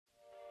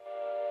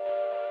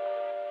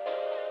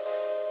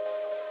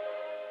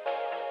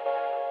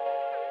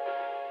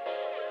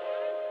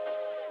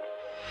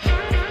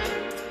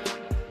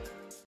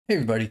Hey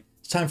everybody,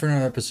 it's time for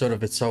another episode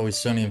of It's Always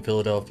Sunny in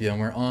Philadelphia,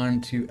 and we're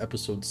on to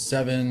episode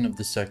 7 of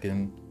the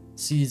second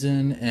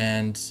season,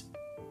 and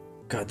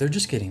God, they're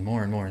just getting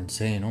more and more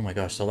insane. Oh my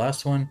gosh, the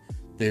last one,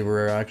 they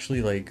were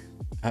actually like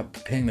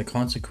paying the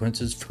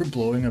consequences for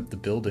blowing up the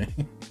building.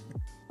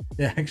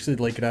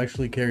 It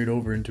actually carried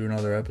over into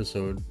another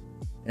episode.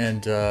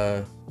 And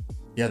yeah,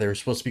 they were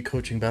supposed to be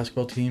coaching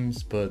basketball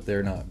teams, but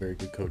they're not very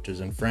good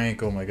coaches. And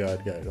Frank, oh my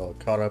God, got all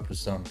caught up with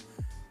some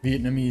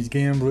Vietnamese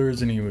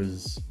gamblers, and he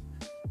was...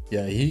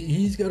 Yeah,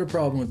 he's got a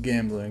problem with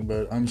gambling,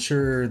 but I'm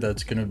sure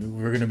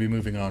we're gonna be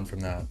moving on from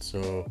that.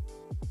 So,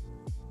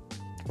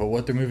 but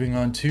what they're moving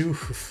on to,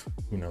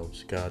 who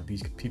knows? God,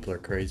 these people are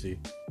crazy.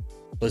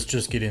 Let's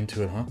just get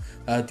into it, huh?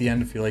 At the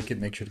end, if you like it,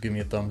 make sure to give me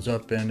a thumbs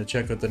up, and to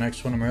check out the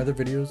next one of my other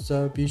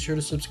videos, be sure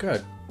to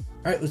subscribe.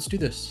 All right, let's do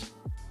this.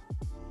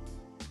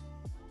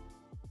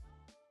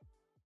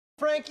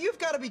 Frank, you've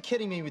got to be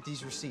kidding me with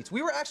these receipts.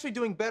 We were actually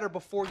doing better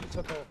before you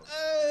took over.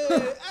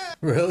 Hey,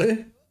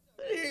 Really?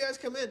 here you guys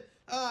come in.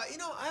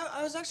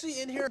 I was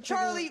actually in here.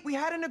 Charlie, we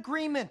had an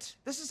agreement.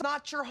 This is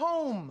not your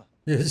home.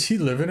 Yeah, is he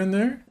living in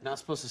there? You're not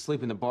supposed to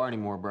sleep in the bar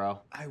anymore, bro.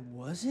 I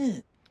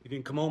wasn't. You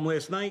didn't come home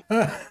last night?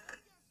 I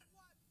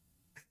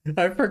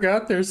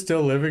forgot they're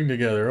still living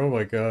together. Oh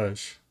my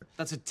gosh.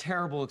 That's a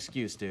terrible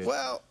excuse, dude.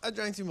 Well, I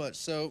drank too much,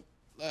 so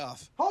lay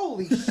off.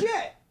 Holy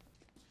shit!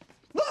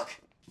 Look!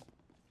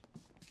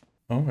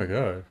 Oh my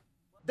God.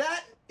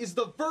 That is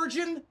the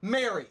Virgin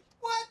Mary.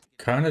 What?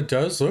 Kind of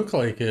does look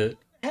like it.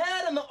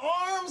 Head and the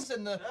arms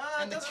and the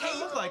Doesn't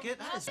look like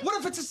it. What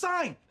if it's a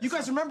sign? You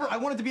guys remember I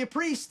wanted to be a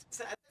priest.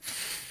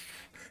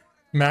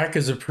 Mac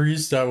as a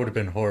priest, that would have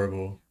been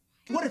horrible.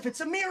 What if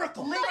it's a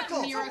miracle?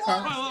 Miracle!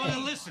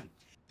 Well, listen.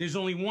 There's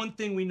only one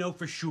thing we know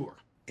for sure.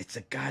 It's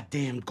a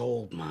goddamn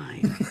gold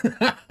mine.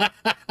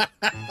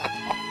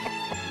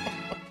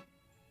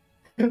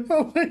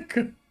 Oh my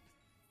God.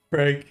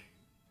 Frank.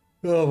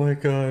 Oh my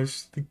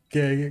gosh. The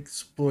gang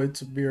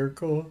exploits a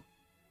miracle.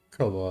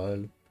 Come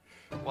on.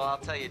 Well, I'll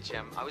tell you,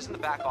 Jim. I was in the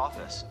back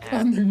office,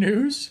 On the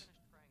news?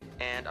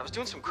 and I was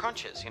doing some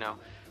crunches,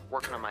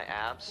 working on my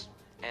abs,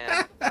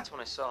 and that's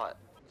when I saw it.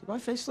 Did my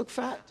face look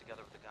fat?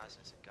 Together with the guys,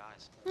 and I said,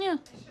 guys. Yeah.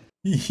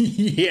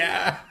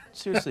 Yeah.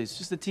 Seriously, it's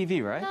just the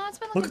TV, right? No, it's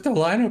been Look at the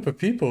lineup of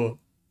people.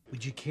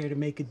 Would you care to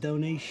make a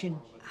donation?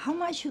 How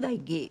much should I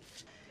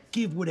give?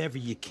 Give whatever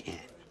you can.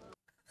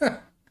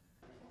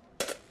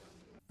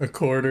 A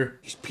quarter.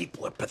 These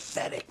people are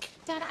pathetic.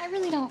 Dad, I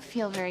really don't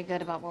feel very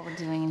good about what we're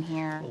doing in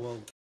here. Well,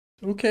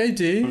 Okay, we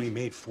D. only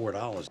made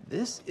 $4.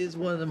 This is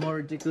one of the more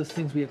ridiculous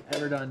things we have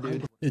ever done,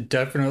 dude. It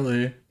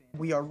definitely.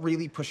 We are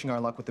really pushing our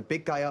luck with the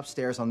big guy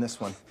upstairs on this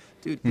one.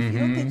 Dude, if you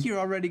don't think you're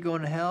already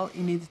going to hell,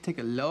 you need to take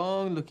a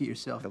long look at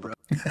yourself, bro.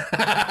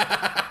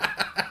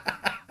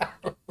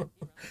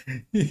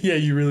 Yeah,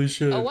 you really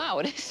should. Oh, wow,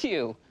 it is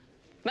you.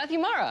 Matthew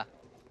Mara.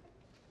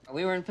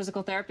 We were in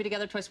physical therapy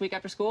together twice a week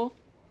after school.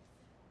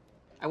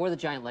 I wore the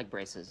giant leg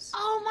braces.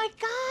 Oh my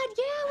God,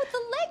 yeah, with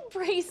the leg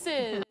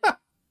braces.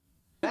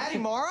 Maddie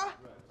Mara?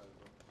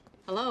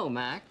 Hello,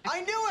 Mac.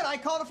 I knew it! I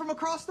called it from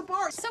across the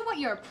bar. So what,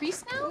 you're a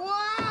priest now?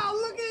 Wow,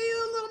 look at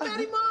you, little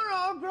Maddie Mara,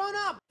 all grown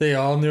up. They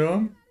all knew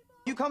him?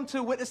 You come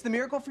to witness the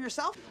miracle for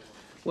yourself?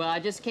 Well,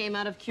 I just came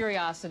out of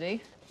curiosity.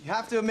 You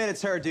have to admit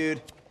it's her,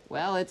 dude.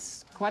 Well,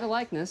 it's quite a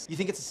likeness. You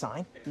think it's a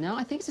sign? No,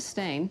 I think it's a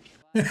stain.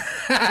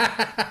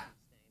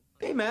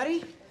 Hey,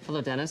 Maddie.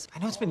 Hello, Dennis. I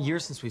know it's been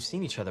years since we've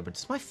seen each other, but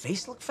does my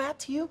face look fat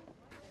to you?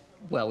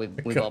 Well, we've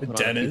all put on a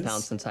few Dennis.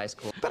 pounds since high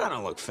school. But I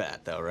don't look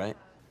fat, though, right?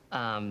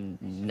 Oh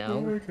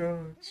No. my gosh.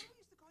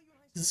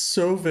 It's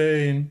so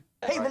vain.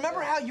 Hey,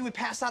 remember how you would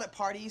pass out at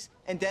parties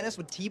and Dennis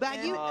would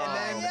teabag you?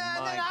 And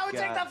then I would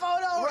take the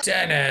photo.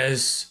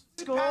 Dennis.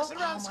 school. Pass it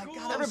around Oh my school.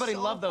 God, Everybody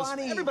so loved those.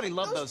 funny. Everybody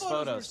loved those photos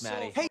were photos, so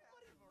Maddie. Hey.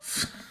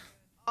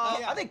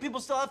 I think people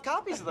still have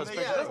copies of those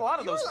pictures. There's a lot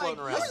of those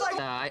floating around.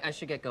 I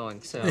should get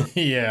going, so...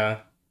 Yeah.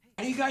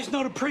 How do you guys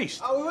know the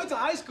priest? Oh, we went to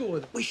high school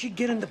with him. We should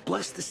get him to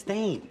bless the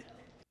stain.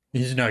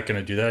 He's not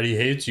gonna do that. He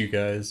hates you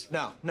guys.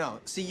 No.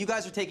 See, you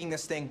guys are taking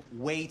this thing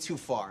way too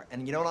far.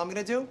 And you know what I'm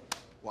gonna do?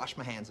 Wash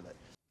my hands of it.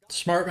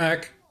 Smart,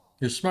 Mac.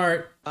 You're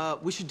smart.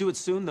 We should do it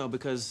soon, though,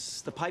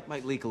 because the pipe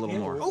might leak a little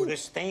more. Oh, the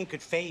stain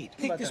could fade.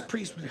 Think this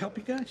priest would help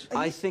you guys?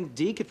 I think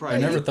Dee could probably... I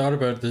never thought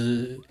about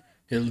it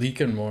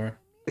leaking more.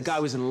 The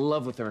guy was in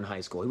love with her in high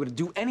school. He would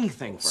do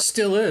anything for her.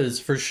 Still is,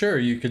 for sure.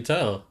 You could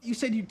tell. You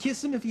said you'd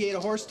kiss him if he ate a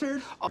horse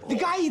turd? The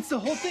guy eats the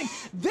whole thing.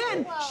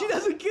 Then she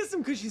doesn't kiss him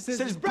because she says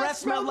his breath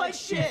smelled like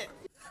shit.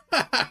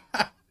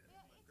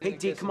 Hey,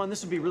 Dee, come on.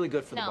 This would be really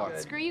good for the No, bar.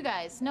 screw you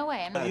guys. No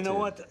way. You know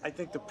what? I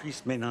think the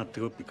priest may not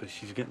do it because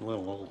she's getting a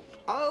little old.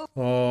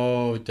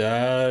 Oh,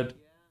 Dad.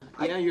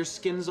 Yeah, your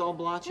skin's all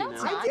blotchy No,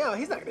 it's now. not. Yeah,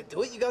 he's not gonna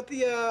do it. You got the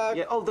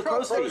Yeah, oh, the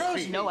crow's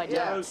feet. No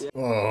idea.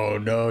 Oh,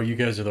 no. You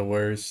guys are the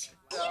worst.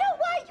 You know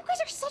what? You guys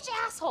are such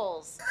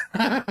assholes.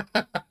 Let's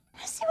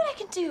see what I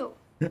can do.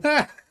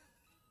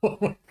 Oh,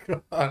 my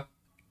God.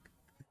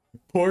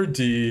 Poor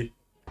D.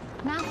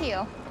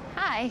 Matthew,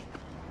 hi.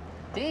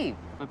 Dee,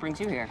 what brings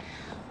you here?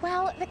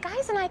 Well, the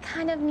guys and I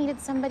kind of needed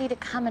somebody to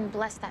come and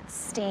bless that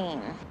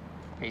stain.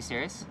 Are you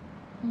serious?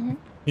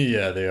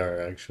 Yeah, they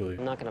are actually.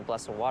 I'm not gonna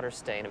bless a water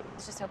stain. I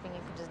was just hoping you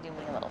could just do me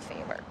a little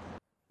favor.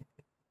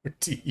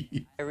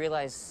 I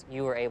realize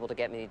you were able to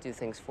get me to do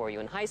things for you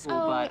in high school,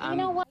 Oh, but you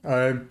know what?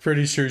 I'm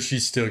pretty sure she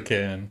still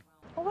can.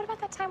 Well, what about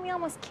that time we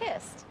almost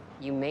kissed?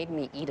 You made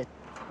me eat it.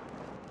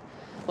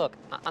 Look,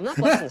 I'm not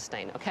blessing the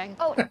stain, okay?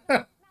 Oh,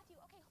 I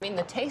mean,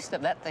 the taste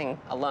of that thing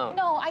alone.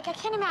 no, I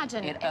can't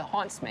imagine. It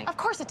haunts me. Of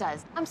course it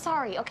does. I'm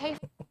sorry, okay?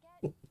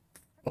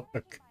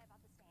 Fuck.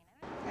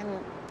 And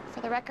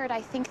for the record,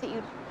 I think that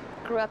you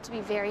grew up to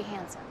be very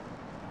handsome.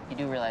 You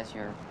do realize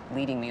you're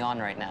leading me on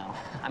right now.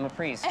 I'm a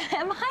priest.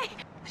 Am I?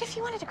 But if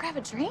you wanted to grab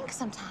a drink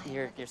sometime.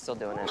 You're still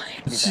doing it.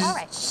 She's All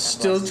right.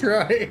 still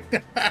trying.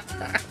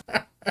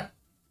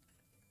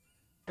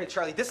 Hey,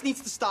 Charlie, this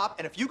needs to stop,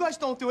 and if you guys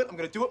don't do it, I'm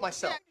gonna do it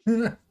myself.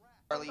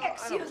 Charlie,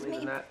 Excuse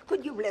me,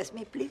 could you bless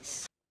me,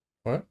 please?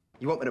 What?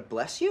 you want me to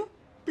bless you?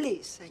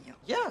 Please, senor.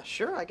 Yeah,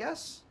 sure, I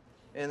guess.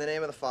 In the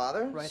name of the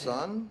Father,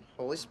 Son,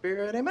 Holy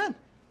Spirit, amen.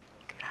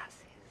 Gracias.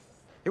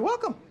 You're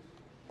welcome.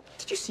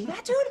 Did you see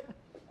that, dude?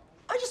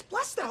 I just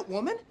blessed that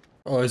woman.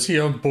 Oh, is he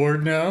on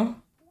board now?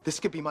 This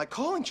could be my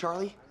calling,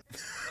 Charlie.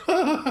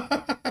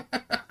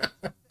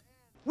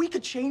 We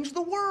could change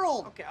the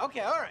world. Okay,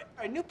 all right.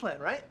 All right, new plan,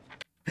 right?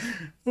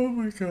 Oh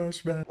my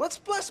gosh, man. Let's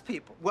bless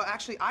people. Well,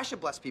 actually, I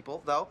should bless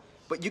people, though.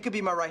 But you could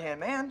be my right-hand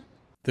man.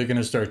 They're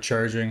gonna start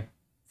charging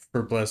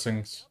for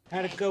blessings.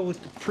 How'd it go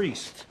with the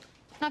priest?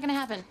 Not gonna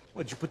happen.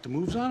 What'd you put the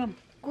moves on him?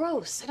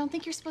 Gross. I don't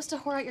think you're supposed to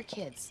whore out your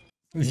kids.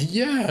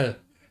 Yeah,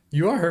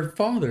 you are her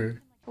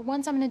father. For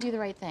once, I'm gonna do the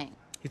right thing.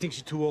 He thinks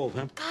you're too old,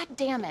 huh? God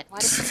damn it. Why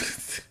did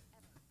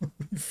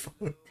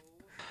Fuck.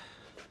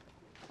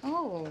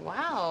 Oh,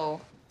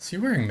 wow. Is he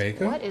wearing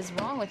makeup? What is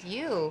wrong with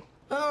you?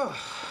 Oh,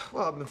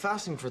 well, I've been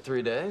fasting for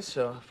 3 days,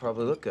 so I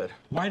probably look good.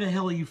 Why the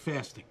hell are you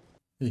fasting?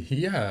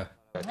 Yeah,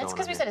 That's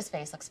because we said his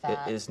face looks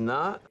fat. It is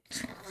not.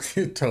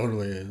 it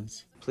totally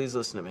is. Please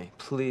listen to me.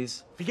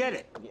 Please. Forget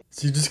it. Is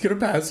he just gonna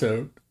pass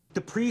out?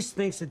 The priest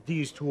thinks that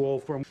D is too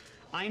old for him.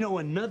 I know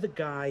another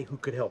guy who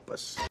could help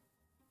us.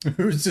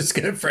 Who's this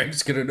guy?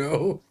 Frank's gonna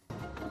know.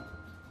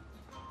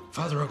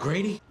 Father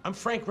O'Grady? I'm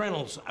Frank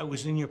Reynolds. I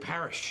was in your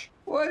parish.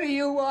 What do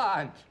you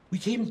want? We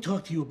came to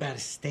talk to you about a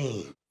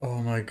stain. Oh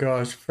my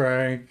gosh,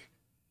 Frank.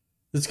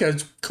 This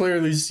guy's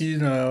clearly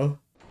senile.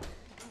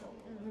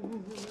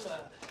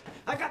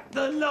 I got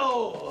the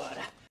Lord.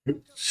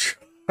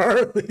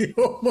 Charlie,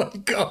 oh my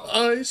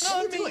gosh.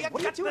 Oh, me, doing? I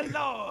What are you got the doing?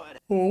 Lord.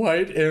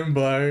 White and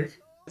black.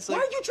 Why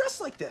are you dressed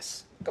like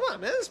this? Come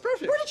on, man, it's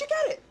perfect. Where did you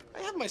get it?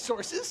 I have my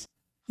sources.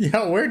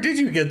 Yeah, where did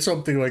you get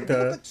something like Look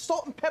that? like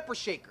salt and pepper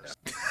shakers.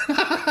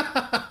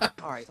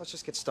 All right, let's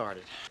just get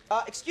started.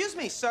 Excuse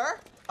me, sir.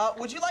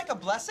 Would you like a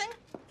blessing?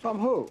 From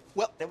who?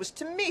 Well, it was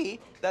to me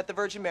that the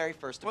Virgin Mary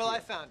first appeared. Well, I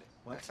found it.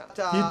 You did,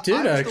 I was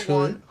the actually.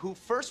 one who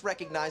first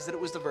recognized that it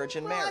was the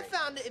Virgin Well, Mary. I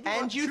found it. If you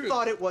And want you truth.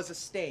 thought it was a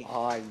stain.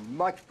 I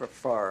much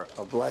prefer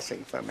a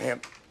blessing from him.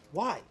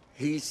 Why?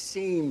 He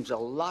seems a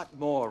lot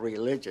more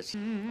religious.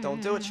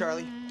 Don't do it,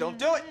 Charlie. Don't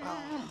do it.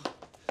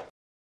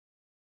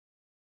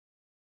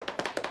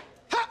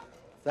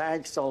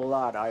 Thanks a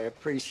lot. I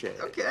appreciate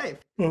it. Okay.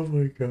 Oh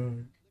my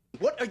god.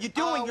 What are you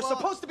doing? You're well-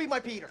 supposed to be my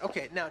Peter.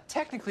 Okay, now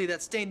technically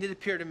that stain did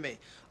appear to me.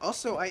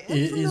 Also, I am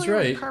He's familiar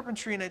right. with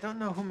carpentry, and I don't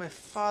know who my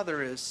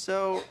father is.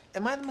 So,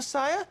 am I the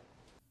Messiah?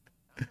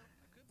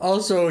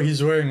 Also,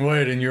 he's wearing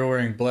white and you're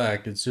wearing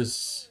black. It's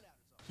just,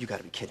 You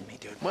gotta be kidding me,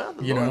 dude. Well,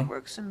 the You Lord know.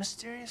 works in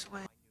mysterious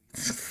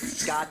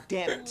ways. God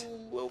damn it.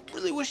 Well,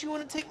 really wish you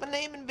wouldn't take my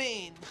name in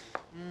vain.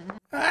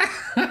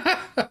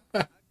 How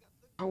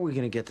are we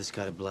gonna get this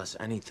guy to bless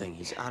anything?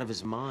 He's out of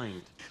his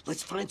mind.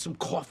 Let's find some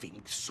coffee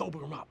and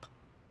sober him up.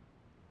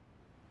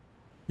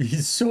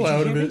 he's so Did you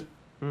out hear of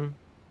me? it.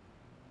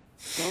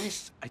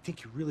 Dennis, I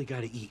think you really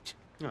gotta eat.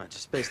 No,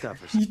 just spaced out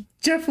for a second. You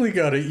definitely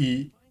gotta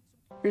eat.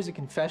 Here's a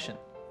confession.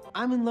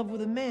 I'm in love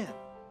with a man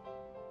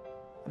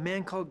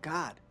called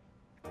God.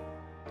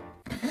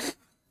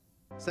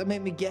 Does that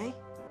make me gay?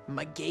 Am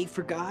I gay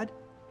for God?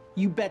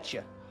 You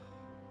betcha.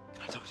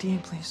 Can I talk to you,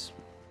 please?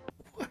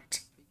 What?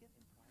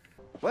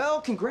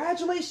 Well,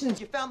 congratulations.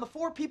 You found the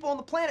 4 people on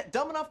the planet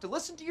dumb enough to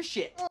listen to your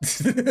shit.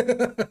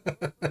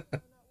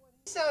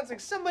 Sounds like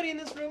somebody in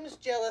this room is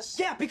jealous.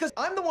 Yeah, because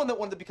I'm the one that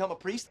wanted to become a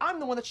priest. I'm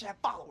the one that should have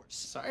followers.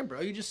 Sorry,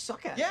 bro. You just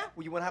suck at it. Yeah?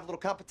 Well, you want to have a little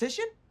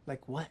competition?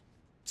 Like what?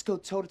 Let's go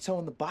toe-to-toe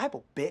in the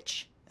Bible,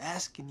 bitch.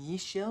 Ask and ye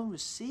shall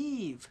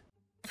receive.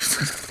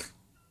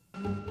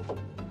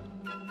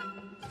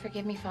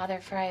 Forgive me, Father,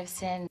 for I have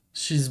sinned.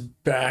 She's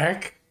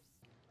back?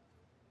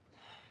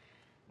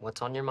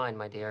 What's on your mind,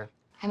 my dear?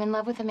 I'm in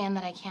love with a man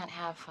that I can't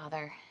have,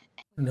 Father.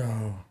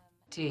 No.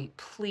 D,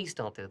 please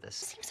don't do this.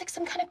 Seems like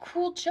some kind of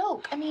cruel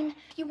joke. I mean,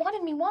 you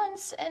wanted me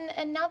once,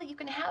 and now that you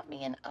can have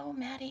me, and oh,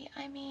 Maddie,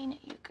 I mean,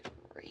 you could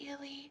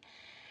really,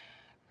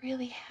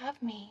 really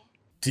have me.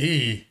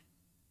 D.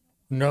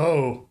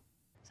 No.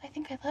 So I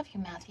think I love you,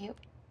 Matthew.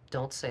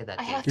 Don't say that,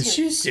 I D. have to. Is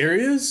she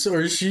serious?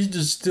 Or is she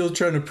just still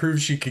trying to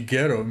prove she could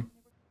get him?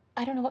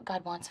 I don't know what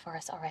God wants for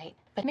us, all right?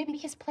 But maybe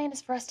his plan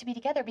is for us to be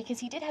together because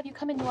he did have you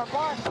come into our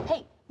bar.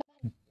 Hey,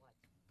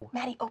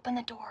 Maddie, open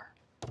the door.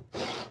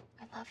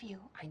 I love you.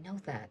 I know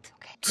that.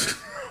 Okay.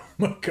 Oh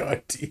my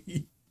god,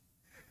 D.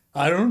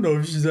 I don't know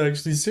if she's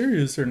actually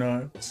serious or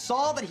not.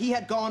 Saw that he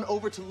had gone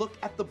over to look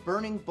at the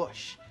burning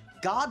bush.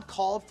 God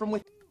called from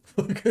within.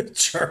 Look at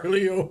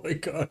Charlie, oh my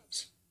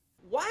gosh.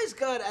 Why is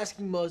God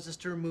asking Moses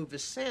to remove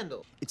his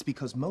sandal? It's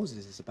because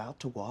Moses is about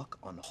to walk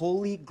on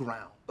holy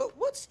ground. But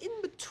what's in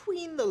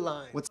between the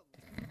lines? What's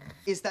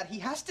is that he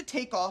has to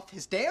take off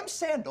his damn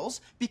sandals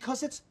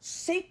because it's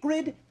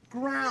sacred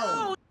ground.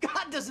 No,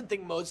 God doesn't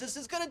think Moses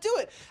is gonna do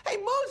it. Hey,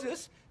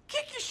 Moses,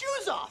 kick your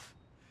shoes off.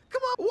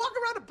 Come on, walk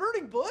around a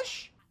burning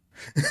bush.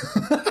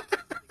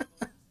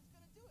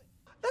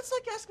 That's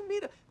like asking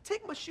me to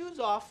take my shoes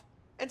off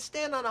and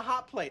stand on a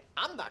hot plate.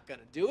 I'm not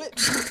gonna do it.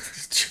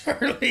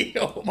 Charlie,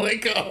 oh my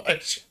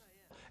gosh.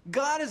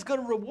 God is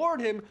gonna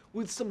reward him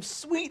with some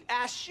sweet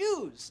ass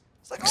shoes.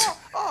 It's like,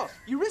 oh,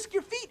 you risk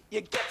your feet, you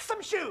get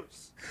some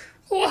shoes.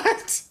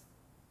 What?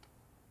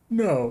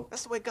 No.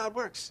 That's the way God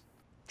works.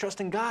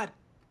 Trust in God.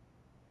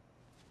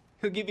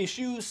 He'll give you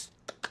shoes.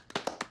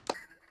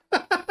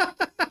 Look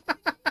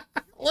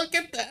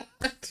at that.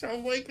 Oh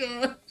my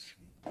gosh.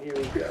 Here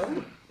we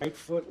go. Right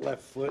foot,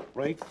 left foot,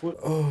 right foot.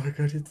 Oh my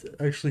god, it's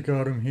actually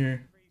got him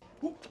here.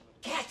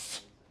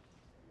 Cats!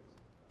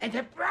 And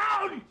they're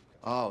brown!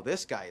 Oh,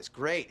 this guy is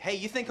great. Hey,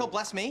 you think he'll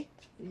bless me?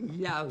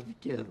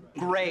 Loved him.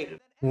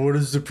 Great. What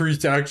is the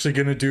priest actually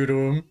gonna do to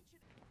him?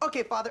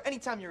 Okay, Father,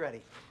 anytime you're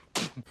ready.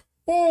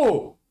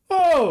 Oh!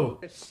 Oh!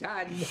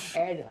 Son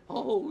and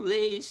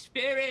Holy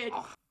Spirit.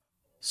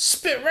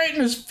 Spit right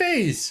in his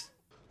face!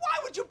 Why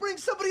would you bring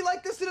somebody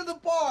like this into the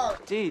bar?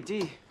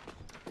 D.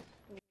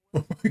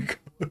 Oh my god.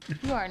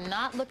 You are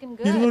not looking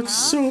good, He looks huh?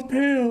 so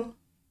pale.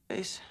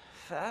 Face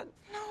fat?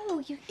 No,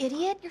 you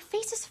idiot. Your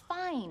face is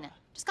fine.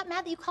 Just got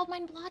mad that you called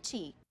mine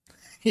blotchy.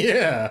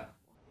 Yeah.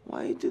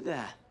 Why you do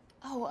that?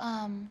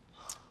 Oh,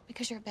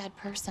 because you're a bad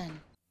person.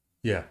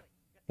 Yeah.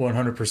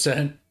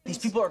 100%. These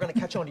people are gonna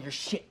catch on to your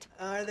shit.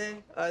 Are they?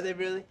 Are they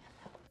really?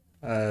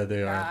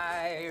 They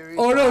are.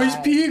 Oh no, he's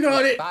peeing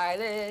on it!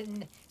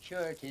 Violin,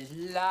 shirt is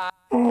light.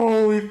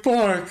 Holy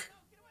fuck.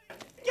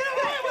 Get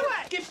away with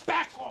it! Get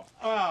back off!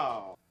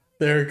 Oh.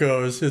 There it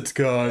goes. It's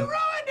gone. Ruined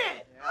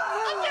it!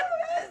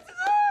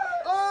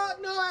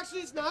 No,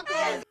 actually, it's not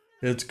good.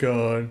 It's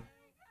gone.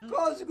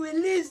 Because we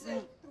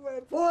listen to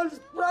a false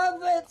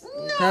prophet.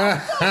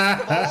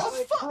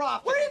 Oh,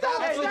 fuck! What are you doing?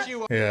 That's what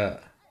you Yeah.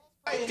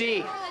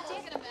 D.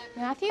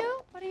 Matthew,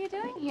 what are you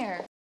doing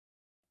here?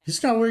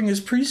 He's not wearing his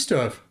priest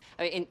stuff.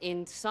 I mean,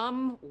 in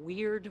some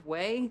weird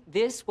way,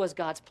 this was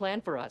God's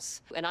plan for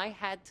us. And I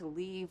had to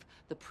leave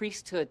the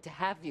priesthood to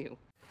have you.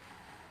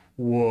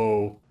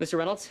 Whoa. Mr.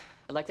 Reynolds,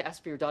 I'd like to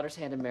ask for your daughter's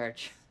hand in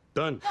marriage.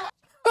 Done.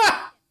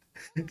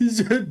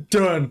 He's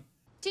done.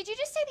 Did you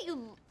just say that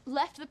you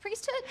left the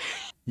priesthood?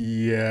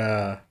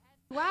 Yeah.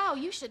 Wow,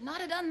 you should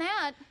not have done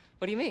that.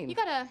 What do you mean? You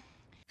gotta...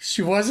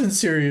 She wasn't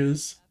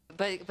serious.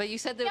 But you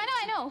said that... Yeah,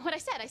 I know what I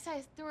said. I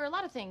said there were a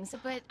lot of things,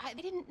 but I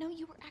didn't know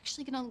you were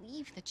actually gonna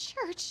leave the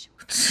church.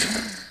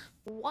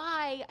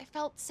 Why I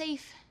felt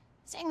safe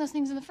saying those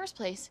things in the first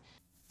place.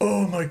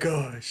 Oh my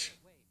gosh.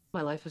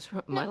 My life is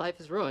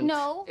ruined.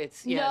 No.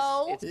 It's yes.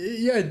 No.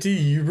 It's, Yeah, D,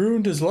 you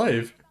ruined his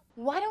life.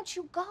 Why don't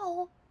you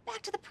go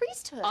back to the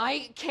priesthood?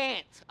 I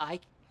can't. I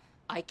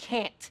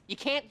can't. You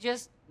can't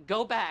just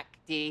go back,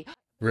 D.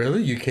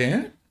 Really? You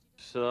can't?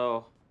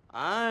 So,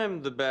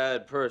 I'm the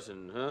bad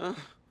person, huh?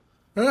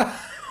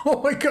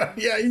 Oh my god,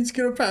 yeah, he's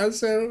gonna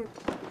pass out.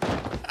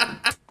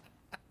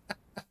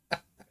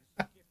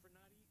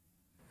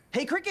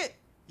 Hey, Cricket,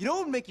 you know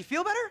what would make you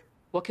feel better?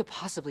 What could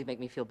possibly make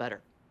me feel better?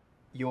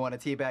 You want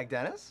to teabag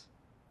Dennis?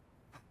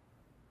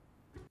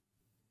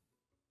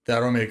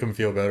 That'll make him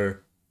feel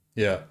better.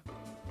 Yeah.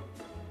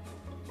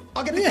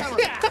 I'll get the camera.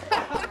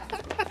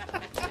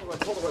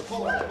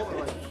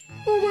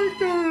 Oh my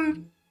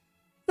god.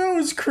 That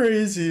was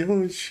crazy.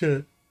 Holy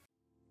shit.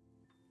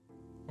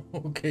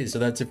 Okay, so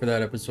that's it for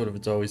that episode of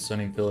It's Always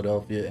Sunny in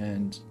Philadelphia,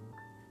 and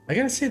I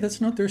gotta say, that's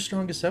not their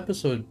strongest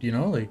episode, you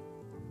know? Like,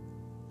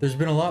 there's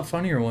been a lot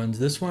funnier ones.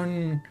 This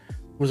one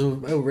was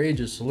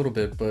outrageous a little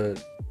bit,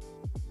 but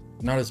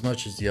not as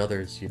much as the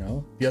others, you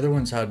know? The other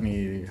ones had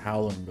me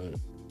howling, but...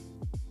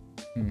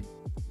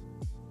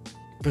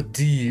 But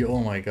D, oh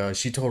my gosh,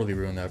 she totally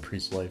ruined that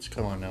priest's life.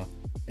 Come on now.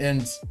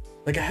 And,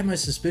 like, I had my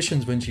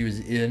suspicions when she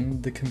was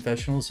in the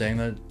confessional saying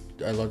that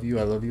I love you,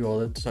 all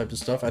that type of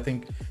stuff.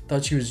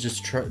 Thought she was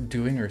just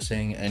doing or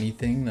saying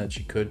anything that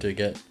she could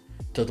to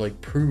like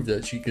prove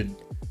that she could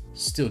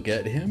still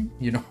get him,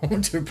 you know,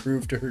 to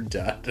prove to her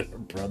dad and her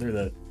brother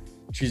that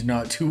she's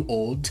not too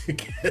old to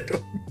get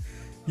him,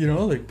 you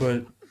know, like,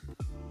 but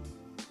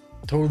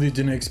totally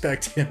didn't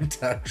expect him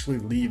to actually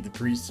leave the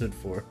priesthood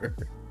for her.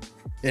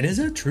 And is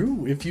that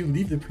true? If you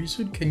leave the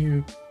priesthood, can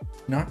you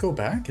not go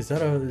back? Is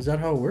that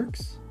how it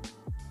works?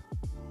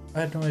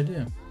 I had no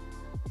idea.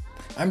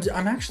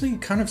 I'm actually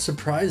kind of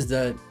surprised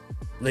that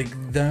like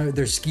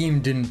their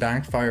scheme didn't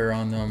backfire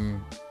on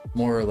them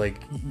more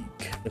like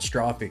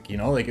catastrophic, you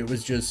know, like it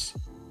was just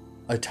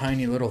a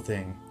tiny little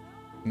thing,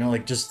 you know,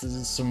 like just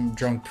some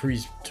drunk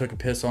priest took a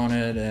piss on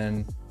it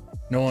and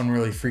no one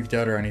really freaked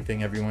out or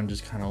anything. Everyone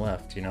just kind of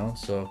left, you know?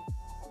 So,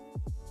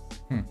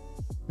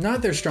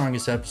 not their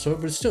strongest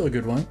episode, but it's still a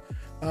good one.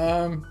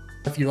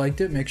 If you liked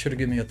it, make sure to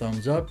give me a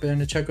thumbs up, and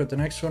to check out the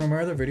next one of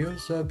my other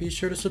videos, be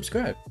sure to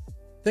subscribe.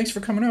 Thanks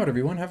for coming out,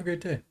 everyone. Have a great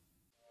day.